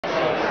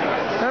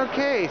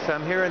Okay, so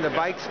I'm here in the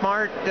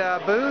BikeSmart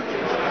booth,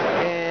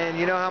 and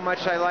you know how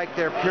much I like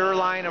their Pure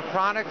line of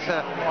products.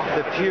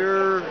 The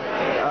Pure,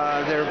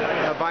 they're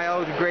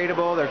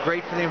biodegradable, they're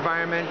great for the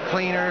environment,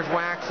 cleaners,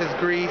 waxes,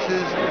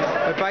 greases.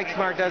 But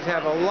BikeSmart does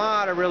have a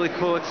lot of really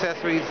cool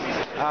accessories.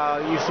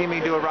 You see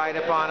me do a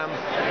ride-up on them.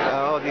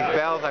 Oh, these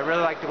bells, I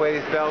really like the way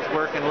these bells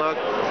work and look.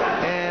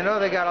 And oh,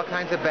 they got all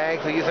kinds of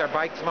bags. We use our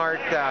BikeSmart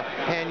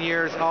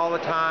panniers all the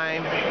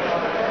time.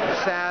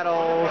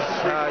 Saddles,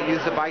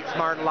 use the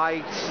BikeSmart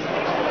lights,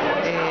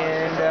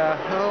 and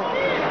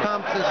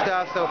pumps and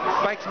stuff. So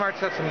BikeSmart's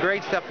got some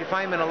great stuff. You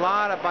find them in a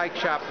lot of bike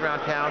shops around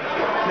town.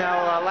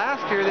 Now,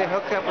 last year they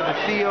hooked up with the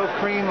CO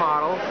Cream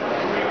models,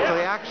 so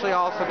they actually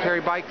also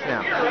carry bikes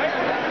now.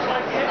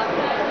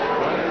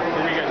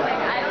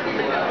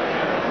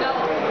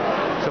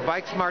 So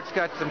BikeSmart's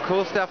got some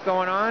cool stuff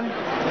going on.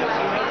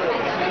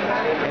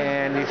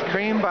 And these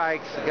cream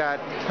bikes got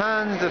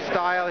tons of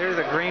style. Here's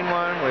a green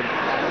one with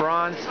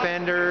bronze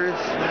fenders.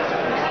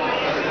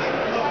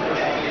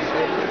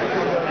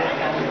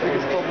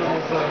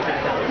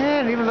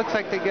 And it even looks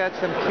like they got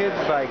some kids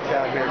bikes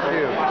out here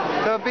too.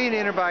 So being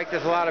Interbike,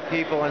 there's a lot of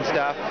people and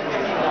stuff.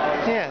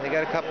 Yeah, they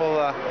got a couple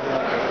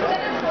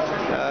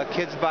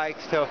kids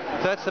bikes. So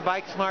that's the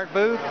BikeSmart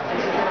booth.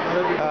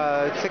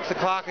 6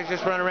 o'clock is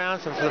just running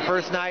around. So for the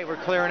first night,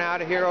 we're clearing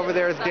out of here. Over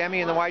there is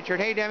Demi in the white shirt.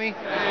 Hey, Demi.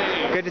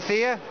 Good to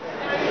see you.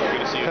 Good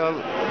to see you.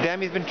 So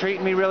Demi's been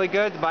treating me really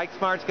good. The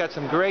BikeSmart's got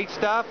some great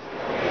stuff.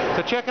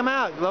 So check them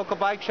out. Local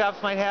bike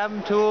shops might have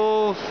them.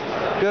 Tools,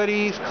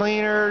 goodies,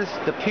 cleaners,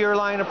 the Pure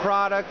line of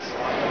products,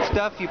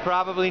 stuff you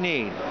probably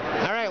need.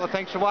 All right, well,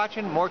 thanks for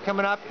watching. More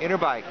coming up.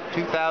 Interbike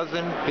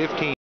 2015.